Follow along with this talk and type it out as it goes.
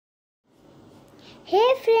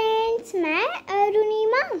हे friends, मैं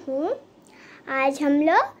अरुणिमा हूँ। आज हम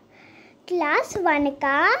लोग क्लास 1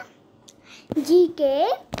 का GK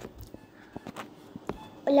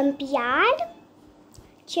olympiad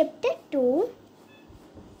chapter 2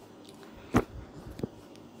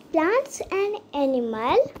 plants and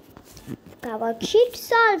animal का वर्कशीट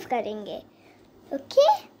सॉल्व करेंगे। ओके,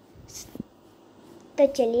 तो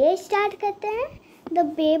चलिए स्टार्ट करते हैं। The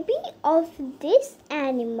baby of this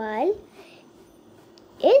animal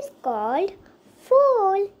is called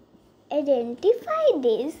foal. Identify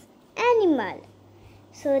this animal.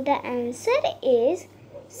 So the answer is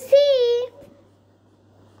C.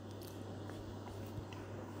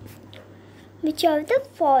 Which of the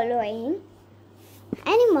following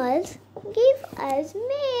animals give us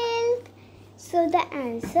milk? So the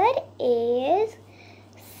answer is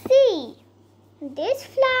C. This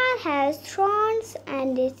flower has thorns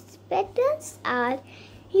and its petals are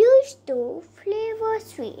used to flavor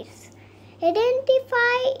sweets.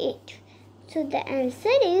 Identify it. So the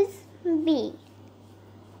answer is B.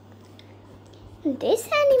 This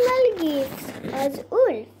animal gives us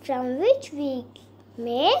wool from which we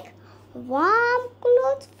make warm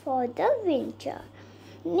clothes for the winter.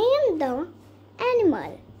 Name the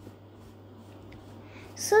animal.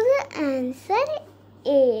 So the answer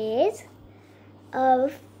is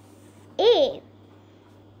A.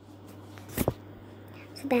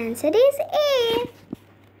 So the answer is A.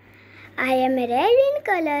 I am red in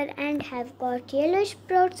color and have got yellow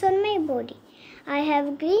spots on my body. I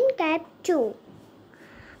have green cap too.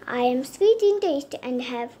 I am sweet in taste and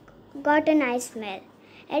have got a nice smell.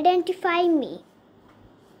 Identify me.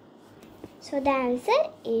 So the answer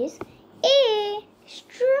is A.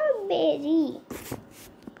 Strawberry.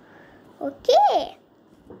 Okay.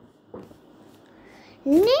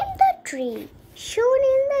 Name the tree shown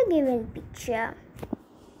in the given picture.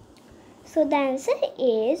 So the answer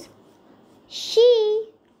is C.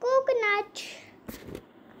 Coconut.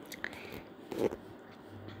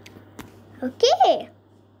 Okay.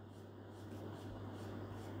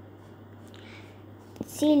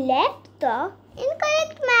 Select the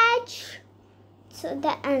incorrect match. So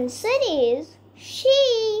the answer is C.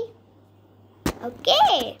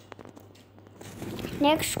 Okay.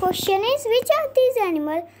 Next question is, which of these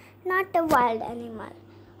animals not a wild animal?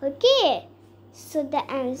 Okay. So the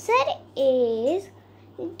answer is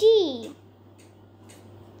D.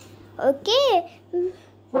 Okay.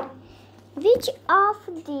 Which of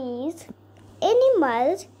these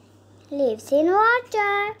animals lives in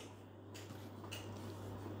water?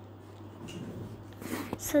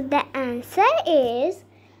 So the answer is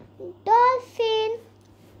dolphin.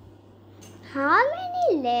 How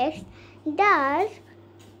many legs does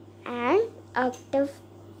an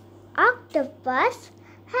octopus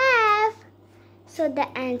have? So the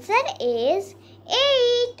answer is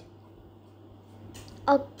 8.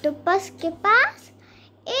 Octopus के पास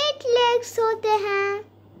 8 legs होते हैं.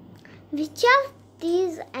 Which of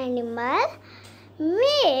these animals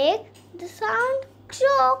make the sound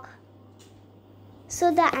croak?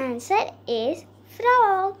 So the answer is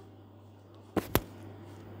frog.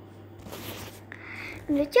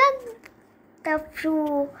 Which of the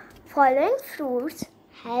following fruits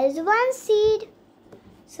has one seed?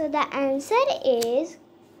 So the answer is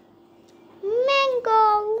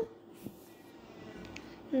mango.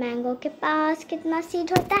 Mango के पास कितना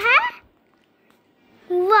seed होता है?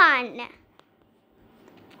 1.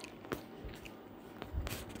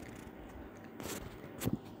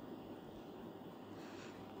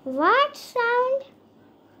 What sound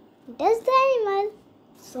does the animal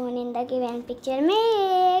shown in the given picture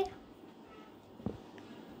make?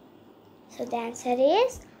 So the answer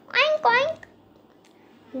is oink oink.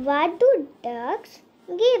 What do ducks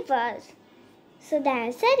give us? So the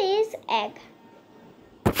answer is egg.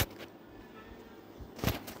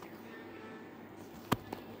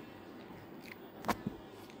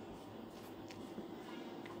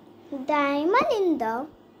 The animal in the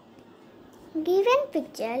given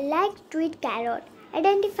picture likes to eat carrot.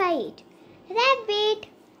 Identify it. Rabbit.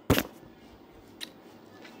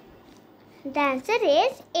 The answer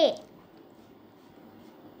is A.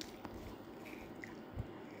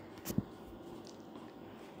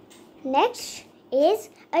 Next is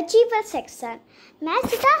achiever section.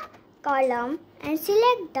 Match the column and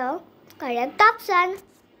select the correct option.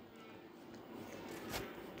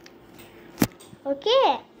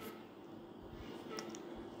 Okay.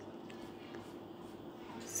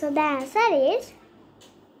 So the answer is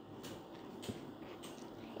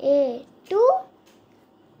A. 2.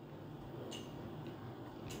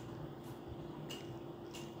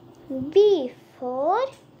 B. 4.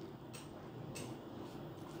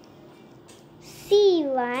 C.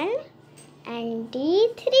 C1 and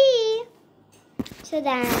D3. So the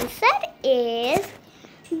answer is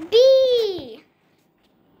B.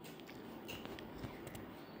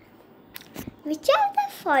 Which of the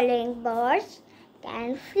following birds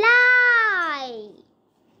can fly?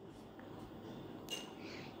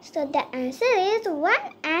 So the answer is 1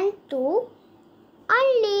 and 2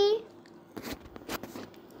 only.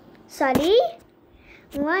 Sorry,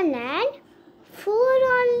 1 and 4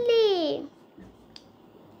 only.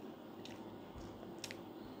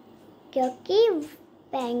 क्योंकि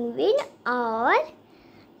penguin और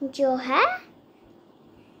जो है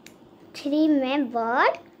 3 में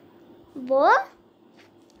bird वो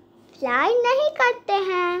fly नहीं करते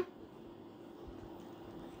हैं.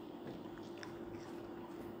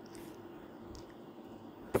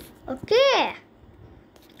 Okay.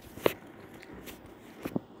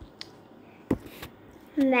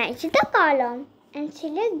 Match the column and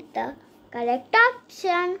select the correct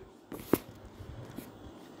option.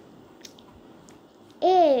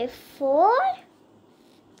 A4,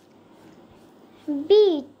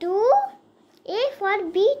 B2, A for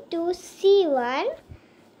B2, C1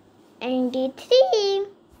 and D3.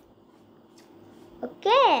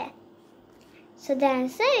 Okay. So the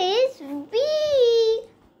answer is B.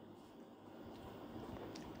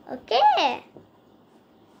 Okay.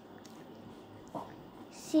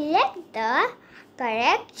 Select the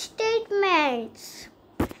correct statements.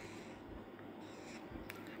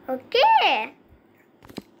 Okay.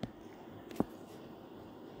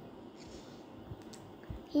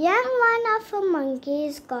 Young one of a monkey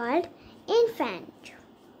is called infant.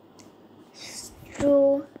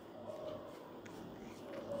 True.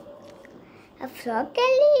 A frog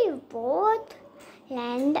can live both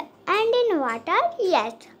land and in water.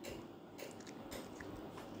 Yes.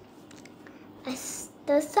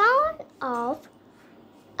 The sound of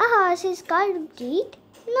a horse is called bleat.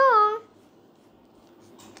 No.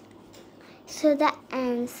 So the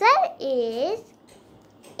answer is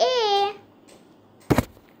A.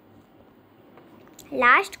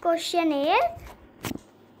 Last question is,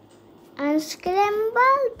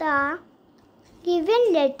 unscramble the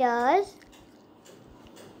given letters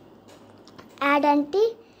and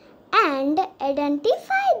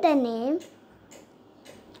identify the name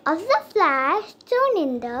of the flag shown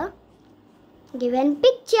in the given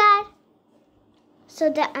picture. So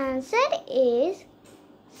the answer is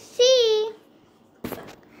C.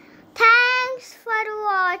 Thanks for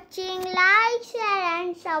watching. Like, share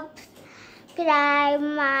and subscribe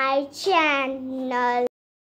my channel.